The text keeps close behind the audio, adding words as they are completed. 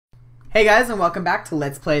Hey guys, and welcome back to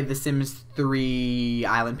Let's Play The Sims 3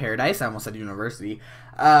 Island Paradise. I almost said University.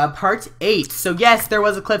 Part 8. So yes, there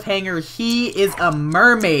was a cliffhanger. He is a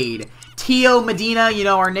mermaid. Tio Medina, you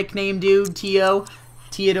know our nickname dude,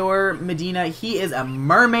 Theodore Medina. He is a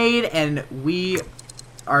mermaid, and we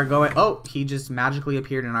are going... Oh, he just magically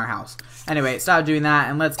appeared in our house. Anyway, stop doing that,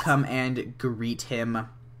 and let's come and greet him.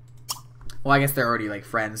 Well, I guess they're already, like,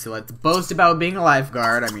 friends, so let's boast about being a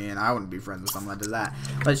lifeguard. I mean, I wouldn't be friends with someone that does that.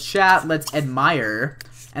 Let's chat, let's admire,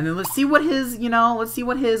 and then let's see what his, let's see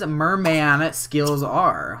what his merman skills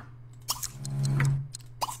are.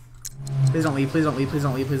 Please don't leave, please don't leave, please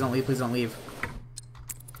don't leave, please don't leave, please don't leave.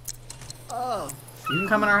 Oh. You can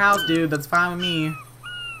come in our house, dude, that's fine with me.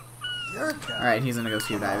 Alright, he's gonna go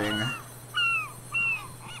scuba diving.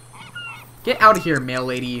 Get out of here, male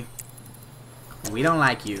lady. We don't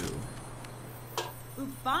like you.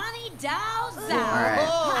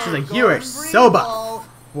 Alright. She's like, you are so buff.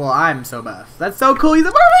 Well, I'm so buff. That's so cool. He's a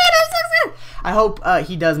merman. I hope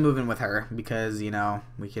he does move in with her because, you know,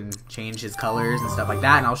 we can change his colors and stuff like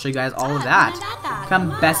that. And I'll show you guys all of that.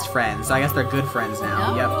 Become best friends. So I guess they're good friends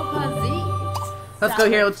now. Yep. Let's go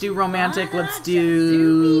here. Let's do romantic. Let's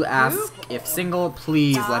do ask if single.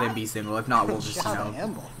 Please let him be single. If not, we'll just, you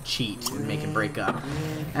know, cheat and make him break up.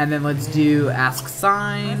 And then let's do ask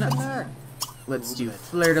sign. Let's do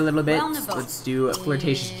flirt a little bit. Let's do a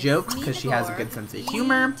flirtatious joke because she has a good sense of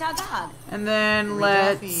humor. And then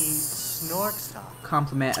let's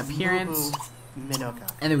compliment appearance. And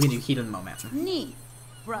then we can do heat of the moment.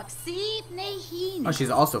 Oh,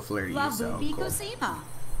 she's also flirty, so cool.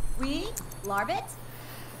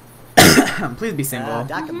 Please be single.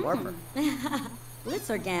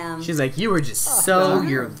 She's like, you were just so,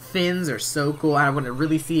 your fins are so cool. I want to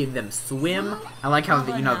really see them swim. I like how,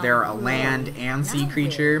 you know, they're a land and sea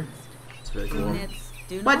creature. It's really cool.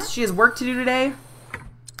 What? She has work to do today?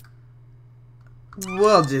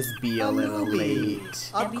 We'll just be a little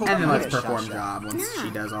late. And then let's perform job once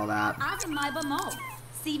she does all that.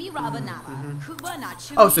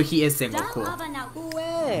 Oh, so he is single. Cool.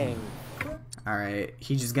 Alright,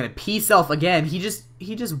 he's just gonna pee self again. He just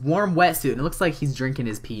warm wetsuit, and it looks like he's drinking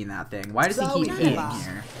his pee in that thing. Why does he keep peeing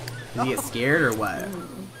here? Does he get scared or what?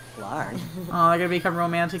 Oh, they're gonna become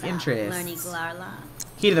romantic interests.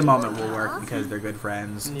 Heat of the moment will work because they're good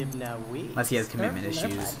friends. Unless he has commitment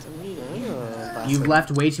issues. You've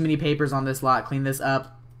left way too many papers on this lot. Clean this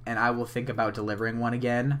up, and I will think about delivering one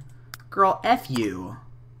again. Girl, F you.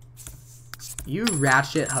 You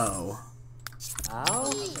ratchet hoe.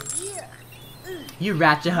 You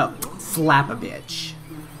ratchet hoe. Slap a bitch.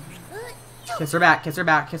 Kiss her back, kiss her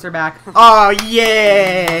back, kiss her back. Oh,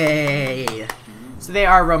 yay! So they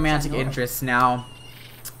are romantic interests now.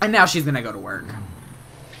 And now she's gonna go to work.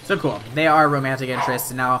 So cool. They are romantic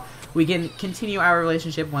interests, and now we can continue our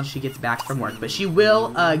relationship once she gets back from work. But she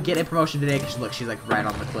will get a promotion today, because look, she's like right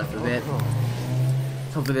on the cliff of it.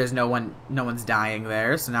 Hopefully there's no one's dying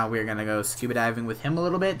there. So now we're gonna go scuba diving with him a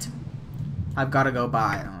little bit. I've gotta go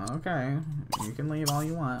by. Okay. You can leave all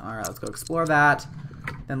you want. Alright, let's go explore that.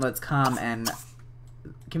 Then let's come and...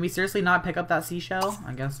 Can we seriously not pick up that seashell?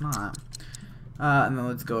 I guess not. And then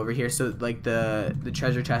let's go over here. So, like, the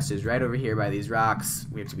treasure chest is right over here by these rocks.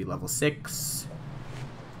 We have to be level 6.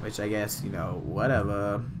 Which I guess, you know,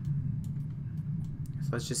 whatever. So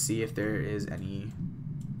let's just see if there is any...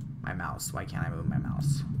 My mouse. Why can't I move my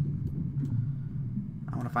mouse?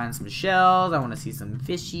 I want to find some shells. I want to see some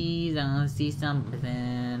fishies. I want to see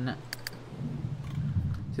something.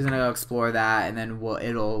 She's gonna go explore that, and then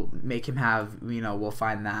it'll make him have, you know, we'll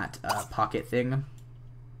find that pocket thing,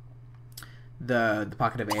 the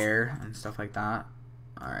pocket of air and stuff like that.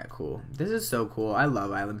 All right, cool. This is so cool. I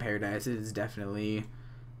love Island Paradise. It is definitely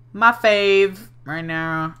my fave right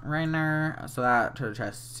now. So that treasure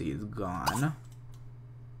chest is gone.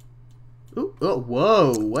 Ooh, oh,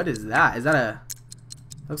 whoa! What is that? Is that a?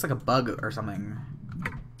 Looks like a bug or something.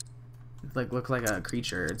 It looks like a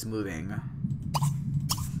creature. It's moving.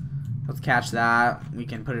 Let's catch that. We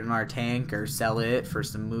can put it in our tank or sell it for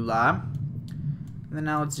some moolah. And then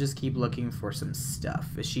now let's just keep looking for some stuff.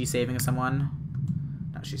 Is she saving someone?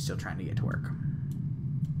 No, she's still trying to get to work.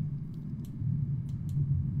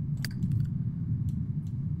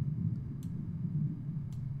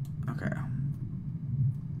 Okay.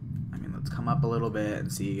 I mean, let's come up a little bit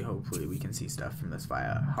and see. Hopefully we can see stuff from this high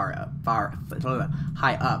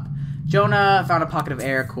up. Jonah found a pocket of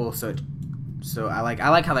air. Cool. So I like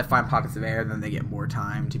how they find pockets of air, and then they get more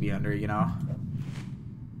time to be under, you know.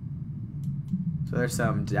 So there's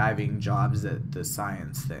some diving jobs at the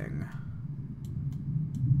science thing.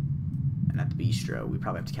 And at the bistro, we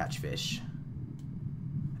probably have to catch fish.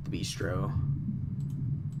 At the bistro.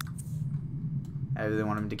 I really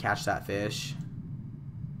want him to catch that fish.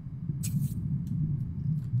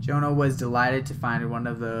 Jonah was delighted to find one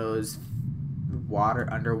of those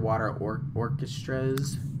underwater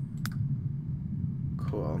orchestras.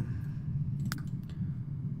 Cool.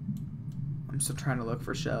 I'm still trying to look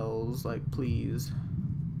for shells. Like, please.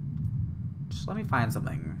 Just let me find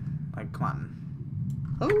something. Like, come on.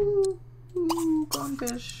 Oh, ooh,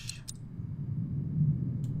 clownfish.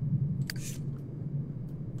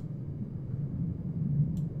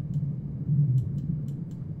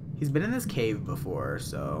 He's been in this cave before,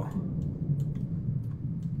 so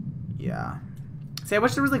yeah. See, I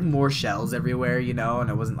wish there was like more shells everywhere, you know,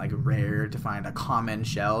 and it wasn't like rare to find a common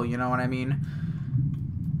shell, you know what I mean?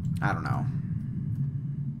 I don't know.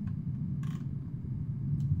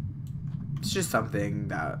 It's just something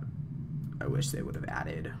that I wish they would have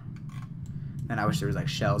added. And I wish there was like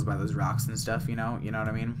shells by those rocks and stuff, you know what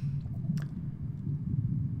I mean?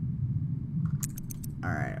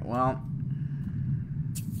 Alright, well.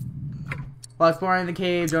 While exploring the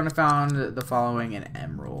cave, Jonah found the following: an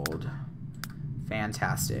emerald.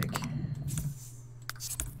 Fantastic.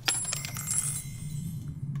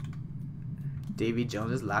 Davy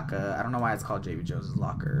Jones's locker. I don't know why it's called Davy Jones's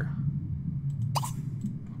locker.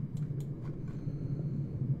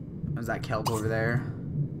 Is that kelp over there?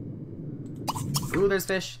 Ooh, there's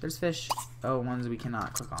fish. There's fish. Oh, ones we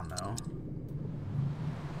cannot click on though.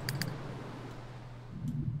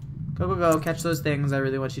 Go, go, go. Catch those things. I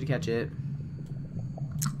really want you to catch it.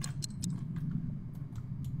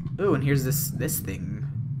 Ooh, and here's this thing.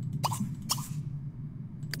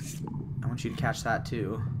 I want you to catch that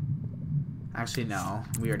too. Actually, no.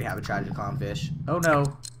 We already have a tragic clownfish. Oh no.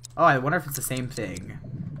 Oh, I wonder if it's the same thing.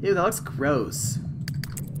 Ew, that looks gross.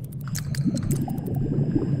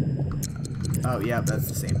 Oh, yeah, that's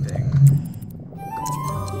the same thing.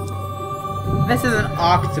 This is an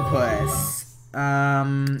octopus.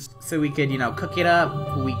 So we could, you know, cook it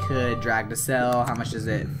up. We could drag to sell. How much is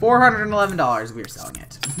it? $411. We're selling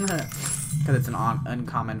it. Because it's an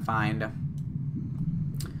uncommon find.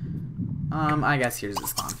 I guess here's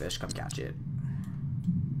this clownfish. Come catch it.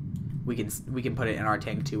 We can put it in our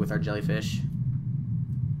tank too with our jellyfish.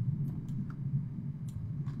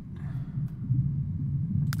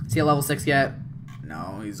 Is he at level 6 yet?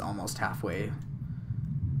 No, he's almost halfway.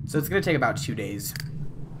 So it's gonna take about 2 days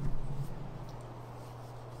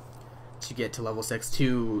to get to level 6.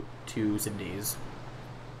 Two some days.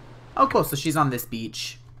 Oh, cool. So she's on this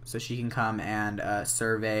beach, so she can come and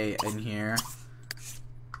survey in here.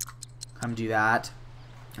 Come do that.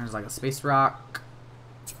 There's like a space rock.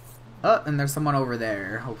 Oh, and there's someone over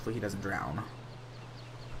there. Hopefully he doesn't drown.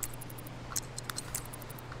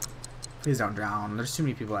 Please don't drown. There's too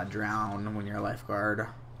many people that drown when you're a lifeguard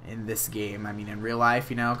in this game. I mean, in real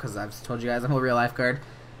life, you know, because I've told you guys I'm a real lifeguard.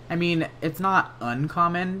 I mean, it's not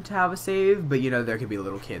uncommon to have a save, but, you know, there could be a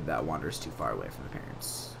little kid that wanders too far away from the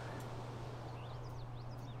parents.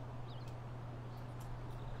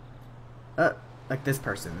 Like this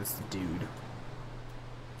person, this dude.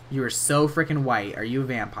 You are so freaking white. Are you a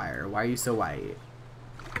vampire? Why are you so white?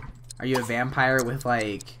 Are you a vampire with,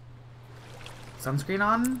 like, sunscreen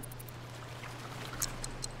on?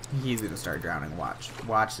 He's gonna start drowning. Watch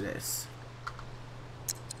this.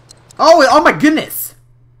 Oh my goodness!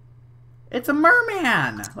 It's a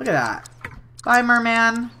merman! Look at that. Bye,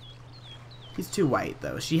 merman. He's too white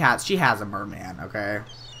though. She has a merman, okay?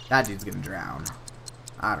 That dude's gonna drown.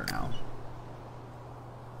 I don't know.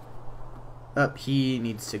 Up, he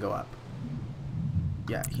needs to go up.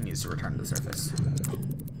 Yeah, he needs to return to the surface.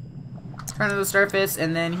 Return to the surface,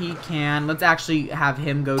 and then he can. Let's actually have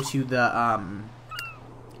him go to the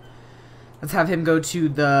Let's have him go to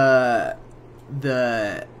the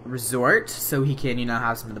resort so he can, you know,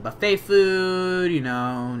 have some of the buffet food, you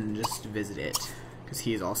know, and just visit it. Because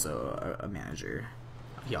he's also a manager.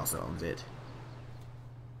 He also owns it.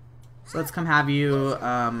 So let's come have you,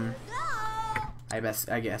 I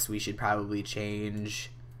guess we should probably change.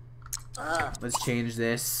 Let's change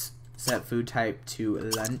this. Set food type to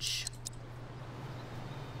lunch.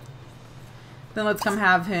 Then let's come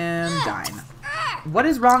have him dine. What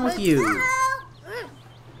is wrong with you?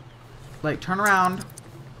 Like, turn around.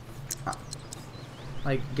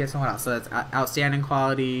 Like, get someone else. So that's outstanding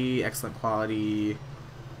quality, excellent quality.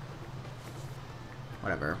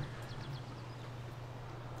 Whatever.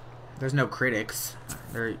 There's no critics.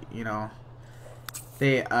 They're, you know.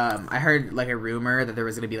 They, I heard, like, a rumor that there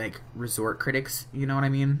was gonna be, like, resort critics, you know what I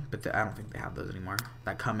mean? But I don't think they have those anymore.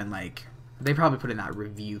 That come in, like, they probably put in that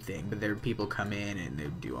review thing, but there people come in and they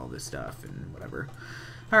do all this stuff and whatever.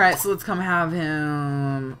 Alright, so let's come have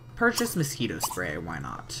him purchase mosquito spray. Why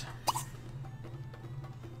not?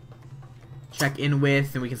 check in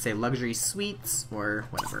with, and we can say luxury suites or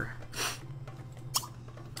whatever.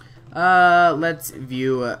 Let's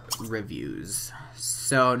view reviews.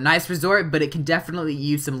 So, nice resort, but it can definitely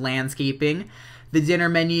use some landscaping. The dinner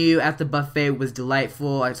menu at the buffet was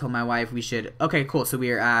delightful. I told my wife we should... Okay, cool. So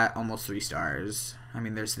we are at almost 3 stars. I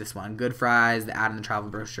mean, there's this one. Good fries, the ad in the travel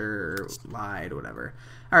brochure, lied, whatever.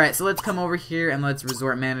 Alright, so let's come over here and let's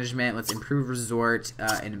resort management. Let's improve resort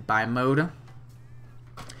in buy mode.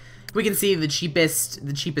 We can see the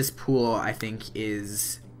cheapest pool, I think,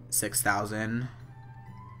 is 6,000.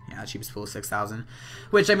 Yeah, the cheapest pool is 6,000.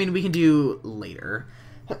 Which, I mean, we can do later.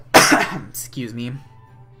 Excuse me.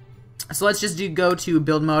 So let's just go to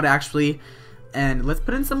build mode, actually. And let's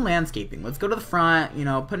put in some landscaping. Let's go to the front, you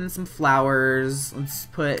know, put in some flowers. Let's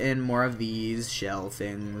put in more of these shell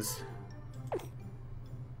things.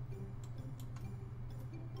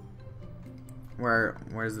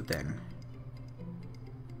 Where's the thing?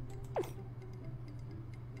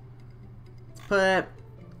 Let's put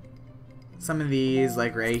some of these,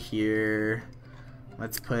 like, right here.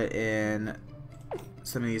 Let's put in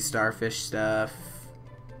some of these starfish stuff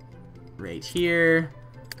right here.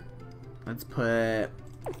 Let's put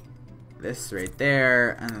this right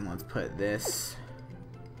there, and then let's put this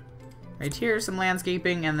right here, some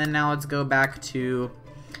landscaping, and then now let's go back to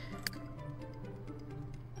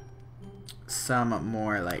some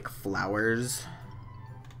more, like, flowers.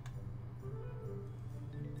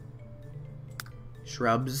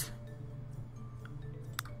 Shrubs.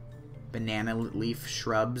 Banana leaf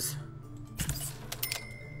shrubs.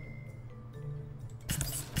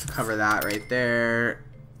 Let's cover that right there.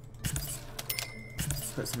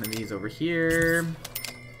 Put some of these over here.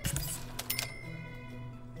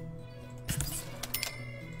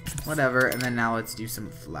 Whatever, and then now let's do some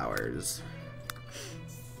flowers.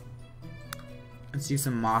 Let's do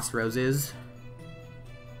some moss roses.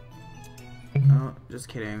 Oh, just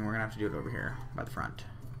kidding. We're gonna have to do it over here by the front.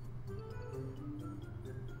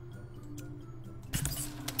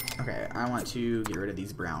 Okay, I want to get rid of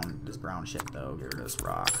this brown shit though. Get rid of this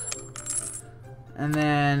rock. And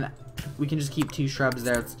then we can just keep 2 shrubs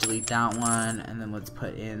there. Let's delete that one, and then let's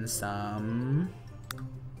put in some...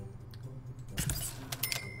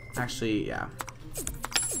 Actually, yeah.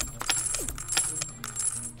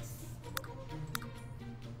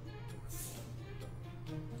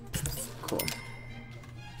 Cool.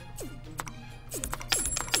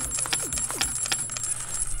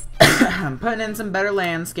 I'm putting in some better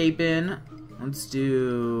landscaping. Let's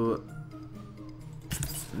do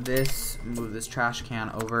this. Move this trash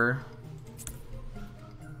can over.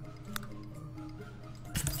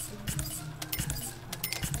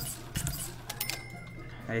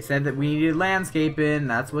 I said that we needed landscaping.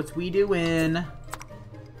 That's what we doing.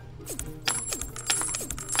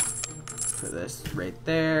 Put this right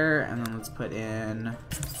there, and then let's put in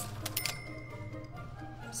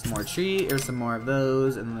some more tree or some more of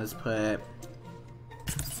those, and then let's put.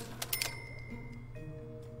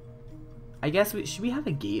 I guess should we have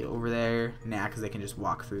a gate over there? Nah, because they can just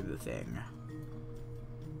walk through the thing.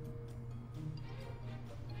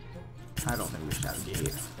 I don't think we should have a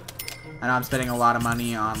gate. I know I'm spending a lot of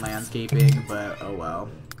money on landscaping, but oh well.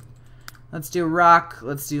 Let's do rock.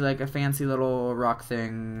 Let's do like a fancy little rock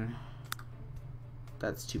thing.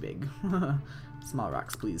 That's too big. Small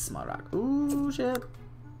rocks, please. Small rock. Ooh, shit.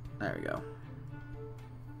 There we go.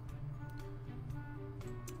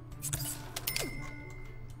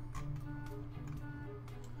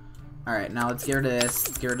 Alright, now let's get rid of this.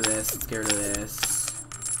 Let's get rid of this. Let's get rid of this.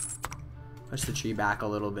 Push the tree back a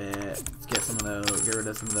little bit. Let's get some of those. Get rid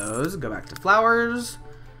of some of those. Go back to flowers.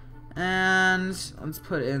 And let's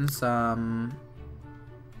put in some.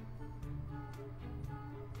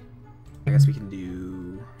 I guess we can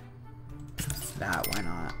do that. Why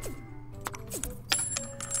not?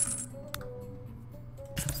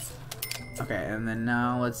 Okay, and then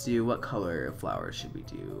now let's do, what color of flowers should we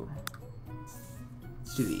do?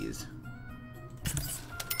 Let's do these.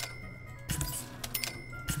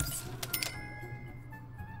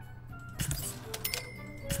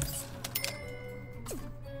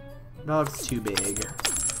 That looks too big.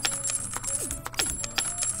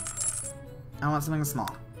 I want something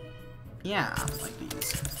small. Yeah, like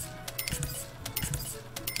these.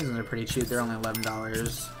 These ones are pretty cheap. They're only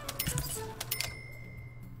 $11.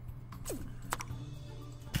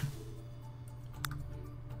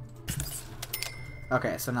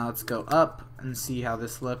 Okay, so now let's go up and see how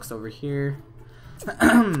this looks over here.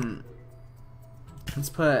 Let's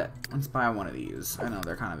buy one of these. I know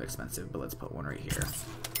they're kind of expensive, but let's put one right here.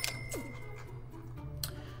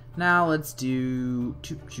 Now let's do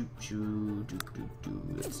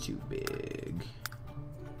that's too big.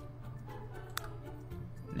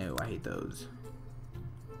 hate those.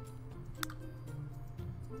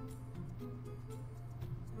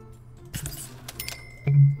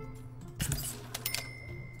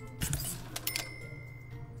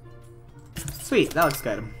 Sweet, that looks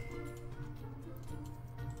good.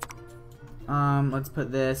 Let's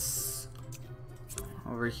put this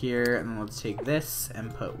over here, and then let's take this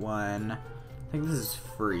and put one. I think this is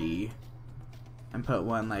free. And put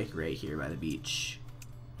one like right here by the beach.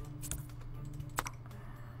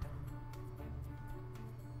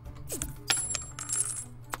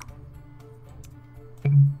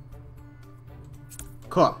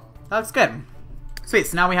 Cool. That looks good. Sweet,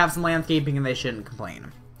 so now we have some landscaping and they shouldn't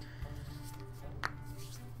complain.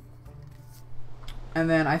 And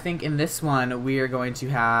then I think in this one we are going to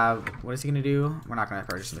have, what is he going to do? We're not going to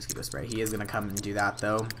purchase mosquito spray. He is going to come and do that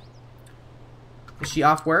though. Is she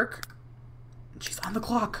off work? She's on the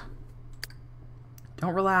clock.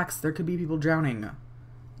 Don't relax. There could be people drowning.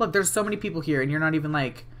 Look, there's so many people here and you're not even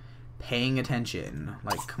like paying attention.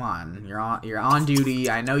 Like, come on. You're on duty.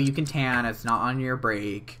 I know you can tan. It's not on your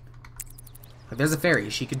break. But there's a ferry.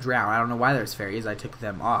 She could drown. I don't know why there's ferries. I took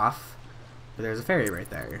them off. But there's a ferry right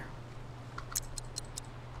there.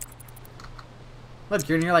 Look,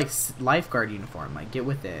 you're in your like lifeguard uniform. Like, get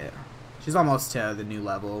with it. She's almost to the new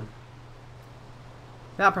level.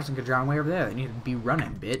 That person could drown way over there. They need to be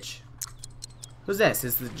running, bitch. Who's this?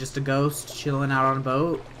 Is it just a ghost chilling out on a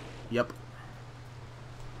boat? Yep.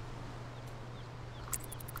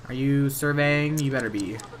 Are you surveying? You better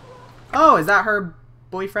be. Oh, is that her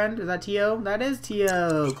boyfriend? Is that Tio? That is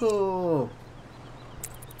Tio. Cool.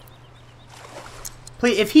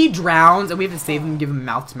 Please, if he drowns and we have to save him and give him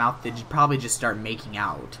mouth to mouth, they'd probably just start making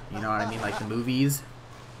out. You know what I mean? Like the movies.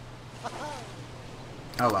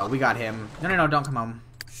 Oh well, we got him. No, don't come home.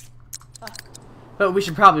 But we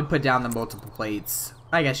should probably put down the multiple plates.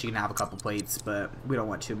 I guess you can have a couple plates, but we don't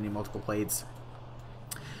want too many multiple plates.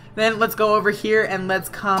 Then let's go over here and let's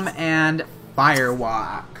come and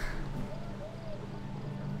firewalk.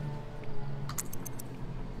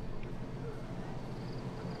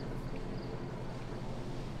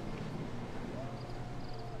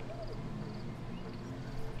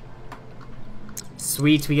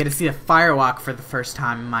 Sweet, we get to see a firewalk for the first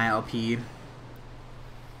time in my LP.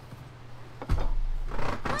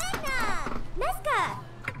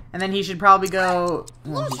 And then he should probably go,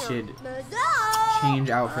 well, he should change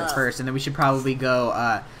outfit first, and then we should probably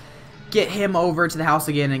go get him over to the house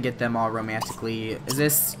again and get them all romantically. Is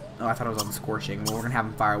this, oh, I thought it was on Scorching. Well, we're gonna have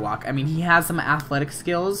him firewalk. I mean, he has some athletic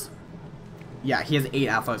skills. Yeah, he has 8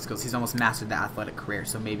 athletic skills. He's almost mastered the athletic career,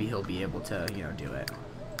 so maybe he'll be able to, you know, do it.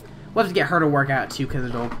 We'll have to get her to work out too, because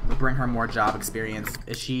it'll bring her more job experience.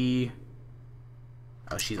 Is she,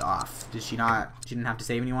 oh, she's off. Did she not, she didn't have to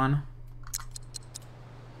save anyone?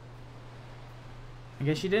 I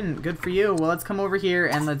guess you didn't. Good for you. Well, let's come over here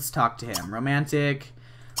and let's talk to him. Romantic,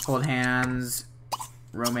 hold hands,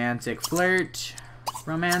 romantic flirt,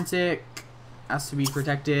 romantic, has to be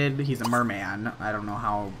protected. He's a merman. I don't know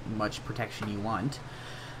how much protection you want.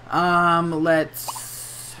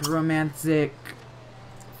 Let's romantic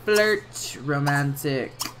flirt,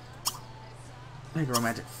 romantic, make a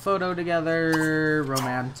romantic photo together,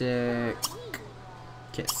 romantic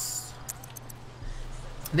kiss.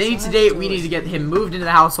 They need to date. We need to get him moved into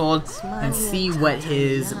the household and see what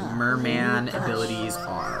his merman abilities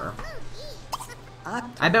are.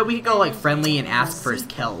 I bet we could go like friendly and ask for his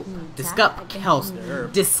kelp. Discuss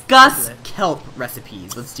kelp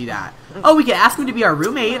recipes. Let's do that. Oh, we could ask him to be our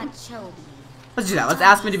roommate. Let's do that. Let's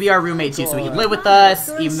ask him to be our roommate too, so he can live with us,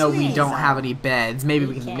 even though we don't have any beds. Maybe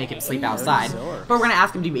we can make him sleep outside. But we're gonna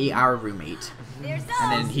ask him to be our roommate, and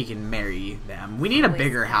then he can marry them. We need a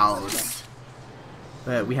bigger house.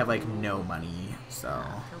 But we have, like, no money, so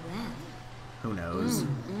who knows.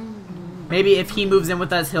 Maybe if he moves in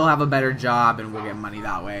with us, he'll have a better job and we'll get money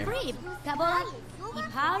that way.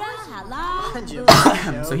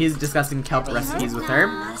 So he's discussing kelp recipes with her.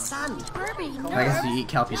 I guess if you eat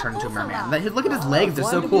kelp, you turn into a merman. Look at his legs, they're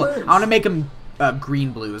so cool. I want to make him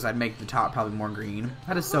green blues. I'd make the top probably more green.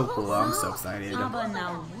 That is so cool, I'm so excited.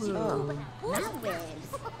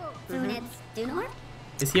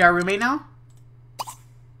 Is he our roommate now?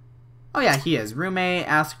 Oh yeah, he is. Roommate,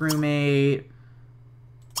 ask roommate,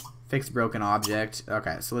 fix broken object.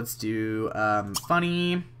 Okay, so let's do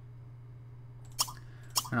funny.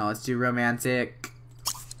 No, let's do romantic.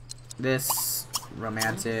 This,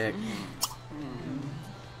 romantic.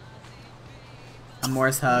 A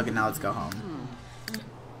Morris hug, and now let's go home.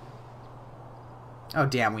 Oh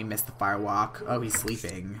damn, we missed the firewalk. Oh, he's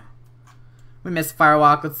sleeping. We missed the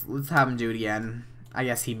firewalk. Let's have him do it again. I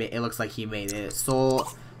guess it looks like he made it.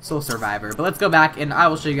 Sole survivor. But let's go back and I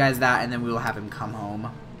will show you guys that, and then we will have him come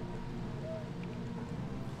home.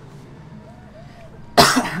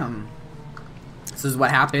 This is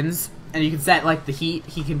what happens. And you can set like the heat.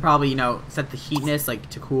 He can probably, you know, set the heatness like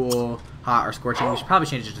to cool, hot, or scorching. We should probably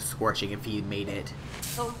change it to scorching if he made it.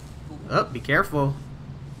 Oh, be careful.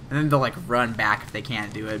 And then they'll like run back if they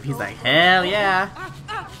can't do it. He's like, hell yeah.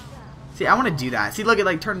 See, I want to do that. See, look, it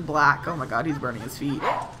like turned black. Oh my god, he's burning his feet.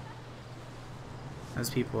 Those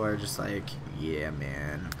people are just like, yeah,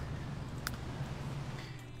 man.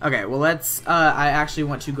 Okay, well, let's, I actually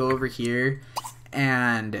want to go over here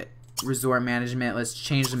and resort management. Let's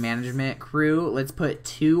change the management crew. Let's put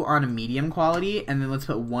 2 on a medium quality, and then let's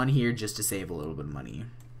put 1 here just to save a little bit of money.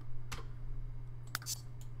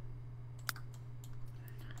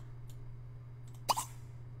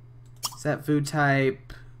 Set food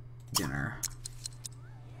type, dinner.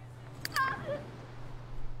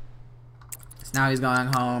 So now he's going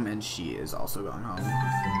home, and she is also going home.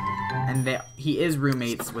 And he is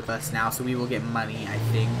roommates with us now, so we will get money, I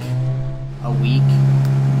think, a week.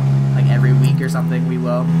 Like every week or something we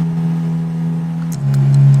will.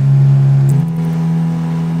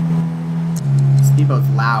 Steamboat's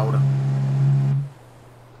loud.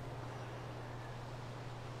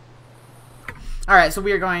 Alright, so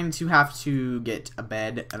we are going to have to get a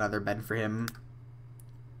bed, another bed for him.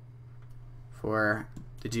 For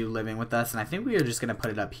the dude living with us. And I think we are just going to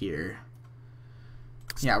put it up here.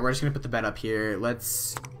 Yeah, we're just going to put the bed up here.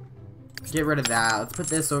 Let's get rid of that. Let's put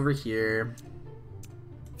this over here.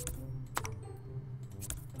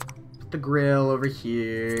 Put the grill over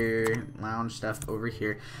here. Lounge stuff over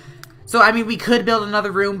here. So, I mean, we could build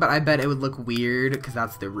another room, but I bet it would look weird because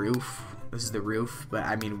that's the roof. This is the roof, but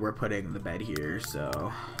I mean, we're putting the bed here,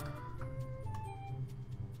 so.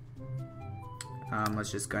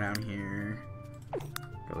 Let's just go down here.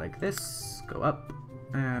 Go like this, go up,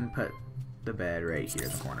 and put the bed right here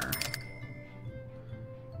in the corner.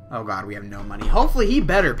 Oh god, we have no money. Hopefully he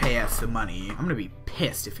better pay us the money. I'm gonna be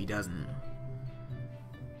pissed if he doesn't.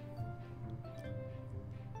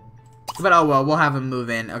 But oh well, we'll have him move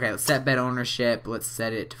in. Okay, let's set bed ownership. Let's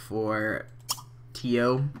set it for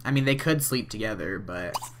Tio. I mean, they could sleep together,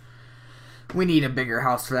 but we need a bigger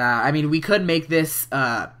house for that. I mean, we could make this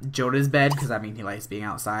Jonah's bed, because I mean, he likes being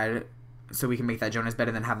outside. So we can make that Jonah's bed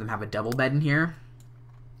and then have them have a double bed in here.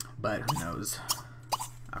 But who knows?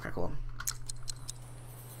 Okay, cool.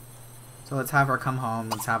 So let's have her come home.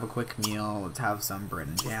 Let's have a quick meal. Let's have some bread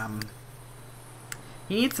and jam.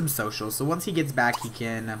 He needs some social, so once he gets back, he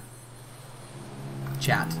can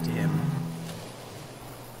chat to him.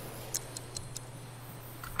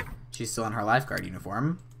 She's still in her lifeguard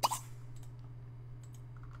uniform.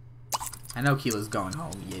 I know Keela's going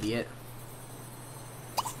home, you idiot.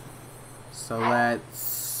 So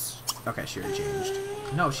let's... Okay, she already changed.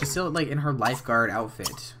 No, she's still, like, in her lifeguard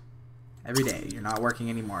outfit. Every day. You're not working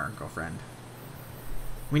anymore, girlfriend.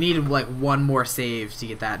 We need, like, 1 more save to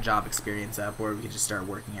get that job experience up, or we can just start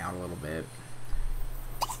working out a little bit.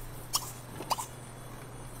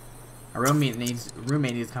 Our roommate needs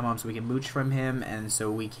to come home so we can mooch from him, and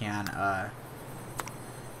so we can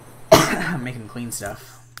make him clean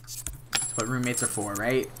stuff. That's what roommates are for,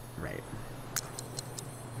 right? Right.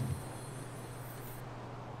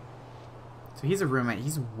 So he's a roommate.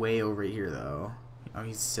 He's way over here, though. Oh,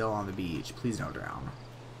 he's still on the beach. Please don't drown.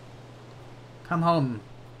 Come home,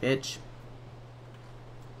 bitch.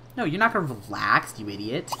 No, you're not gonna relax, you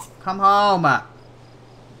idiot. Come home.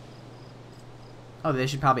 Oh, they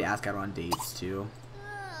should probably ask out on dates, too.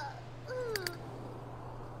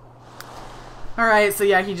 Alright, so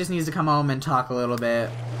yeah, he just needs to come home and talk a little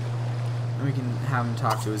bit. And we can have him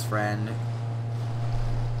talk to his friend.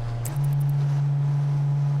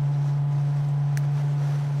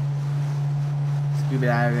 Scuba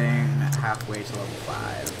diving, halfway to level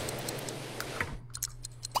 5.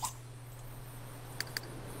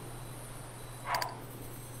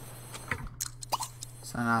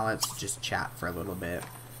 So now let's just chat for a little bit.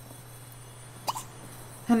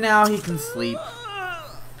 And now he can sleep.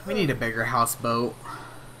 We need a bigger houseboat.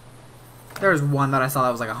 There's one that I saw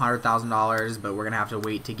that was like $100,000, but we're gonna have to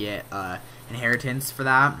wait to get inheritance for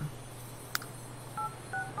that.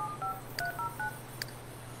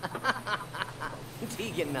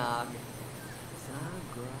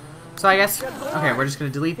 So I guess, okay, we're just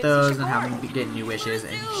gonna delete those and have him get new wishes.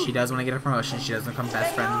 And she does want to get a promotion. She does want to become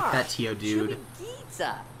best friend with that Tio dude.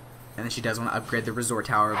 And then she does want to upgrade the resort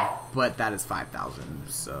tower, but that is 5,000,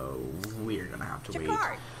 so we're gonna have to wait.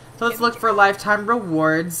 So let's look for lifetime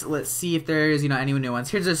rewards. Let's see if there's, you know, any new ones.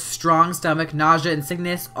 Here's a strong stomach, nausea, and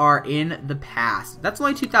sickness are in the past. That's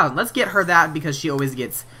only 2,000. Let's get her that because she always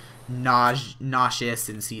gets nauseous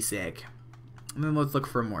and seasick. And then let's look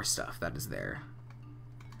for more stuff that is there.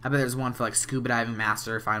 I bet there's one for like scuba diving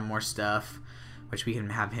master, find more stuff, which we can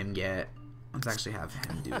have him get. Let's actually have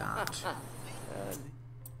him do that.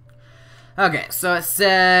 Okay, so it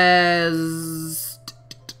says,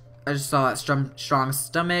 I just saw that strong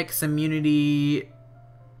stomach, immunity.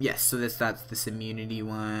 Yes, so that's this immunity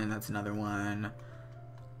one. That's another one.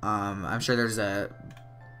 I'm sure there's a,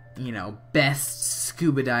 you know, best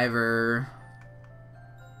scuba diver.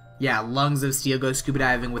 Yeah, lungs of steel, go scuba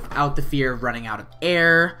diving without the fear of running out of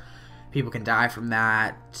air. People can die from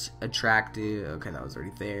that. Attractive. Okay, that was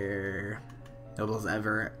already there.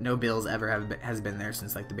 No bills ever has been there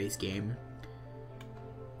since like the base game.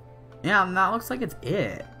 Yeah, and that looks like it's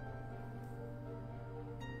it.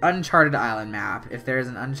 Uncharted island map. If there is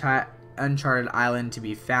an uncharted island to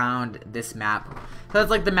be found, this map. So that's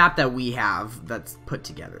like the map that we have that's put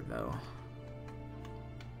together though.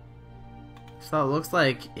 So it looks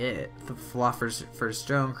like it. The philosophers for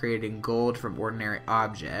stone creating gold from ordinary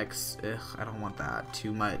objects. Ugh, I don't want that.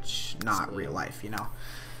 Too much. Not real life, you know.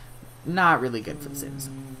 Not really good for the Sims.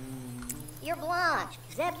 You're blanc.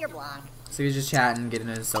 Zeb, you're blanc. So he's just chatting, getting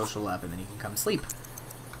his social up, and then he can come sleep.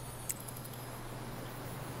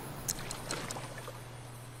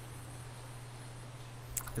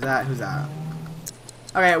 Who's that?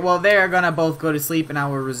 Okay, well they are gonna both go to sleep, and I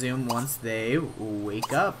will resume once they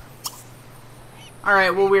wake up.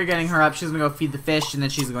 Alright, well we're getting her up. She's gonna go feed the fish, and then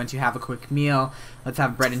she's going to have a quick meal. Let's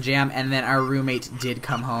have bread and jam, and then our roommate did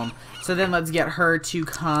come home. So then let's get her to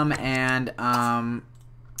come and,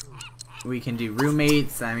 we can do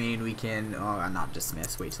roommates. I mean, we can, oh, not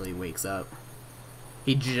dismiss. Wait till he wakes up.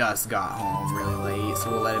 He just got home really late,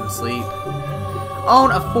 so we'll let him sleep.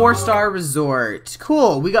 Own a 4-star resort.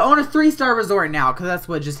 Cool. We own a 3-star resort now, because that's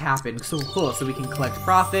what just happened. So cool. So we can collect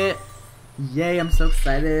profit. Yay, I'm so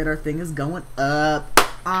excited. Our thing is going up.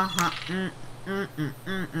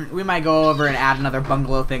 We might go over and add another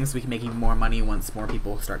bungalow thing so we can make even more money once more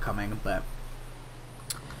people start coming, but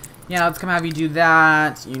yeah, let's come have you do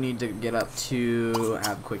that. You need to get up to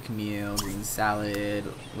have a quick meal, green salad.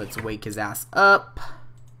 Let's wake his ass up.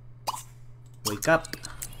 Wake up.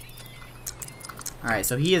 Alright,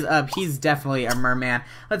 so he is up. He's definitely a merman.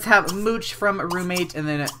 Let's have mooch from a roommate and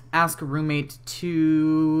then ask a roommate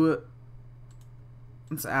to...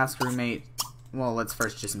 Let's ask roommate... Well, let's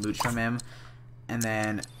first just mooch from him. And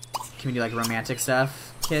then, can we do like romantic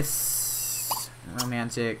stuff? Kiss.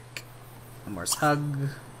 Romantic. One more hug.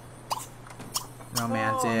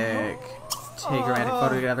 Romantic. Take a romantic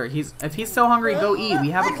photo together. If he's so hungry, go eat. We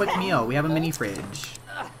have a quick meal. We have a mini fridge.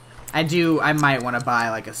 I might want to buy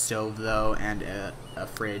like a stove though and a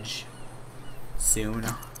fridge soon.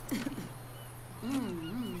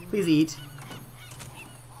 Please eat.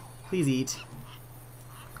 Please eat.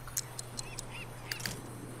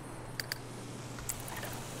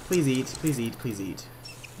 Please eat. Please eat. Please eat.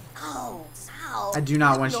 I do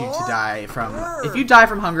not want you to die from... If you die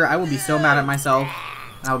from hunger, I will be so mad at myself.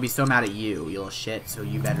 And I will be so mad at you, you little shit, so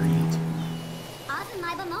you better eat.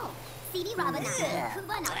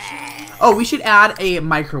 Oh, we should add a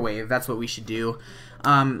microwave. That's what we should do.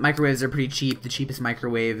 Microwaves are pretty cheap. The cheapest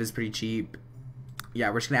microwave is pretty cheap. Yeah,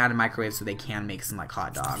 we're just going to add a microwave so they can make some like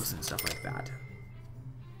hot dogs and stuff like that.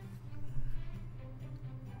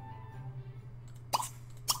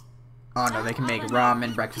 Oh no, they can make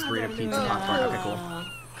ramen, breakfast burrito, pizza, popcorn. Okay, cool.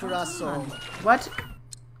 What?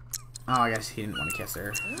 Oh, I guess he didn't want to kiss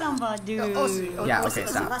her. Yeah, okay,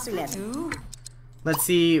 stop. Let's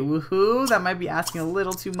see. Woohoo! That might be asking a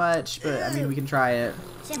little too much, but I mean, we can try it.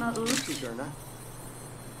 No,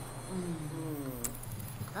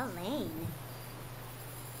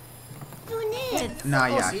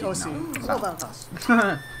 yeah, no.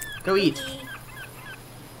 Stop. Go eat.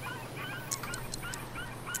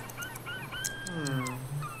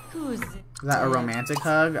 Is that a romantic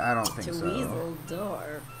hug? I don't think so.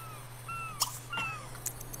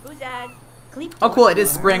 Oh cool, it is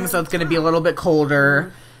spring, so it's going to be a little bit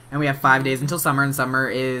colder. And we have 5 days until summer, and summer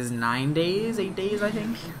is 9 days, 8 days, I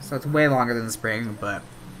think. So it's way longer than spring, but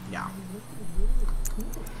yeah.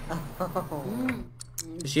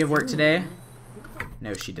 Does she have work today?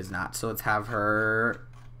 No, she does not. So let's have her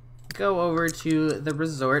go over to the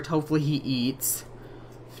resort. Hopefully he eats.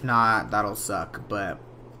 If not, that'll suck, but...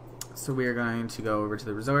 So we are going to go over to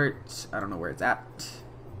the resort. I don't know where it's at.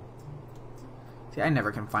 See, I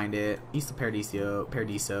never can find it. East of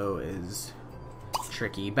Paradiso is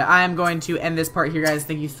tricky. But I am going to end this part here, guys.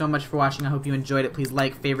 Thank you so much for watching. I hope you enjoyed it. Please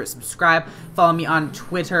like, favorite, subscribe. Follow me on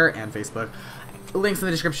Twitter and Facebook. links in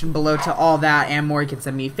the description below to all that and more. You can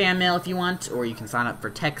send me fan mail if you want, or you can sign up for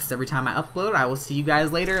texts every time I upload. I will see you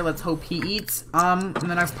guys later. Let's hope he eats. In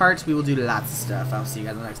the next part, we will do lots of stuff. I'll see you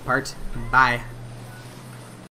guys in the next part. Bye.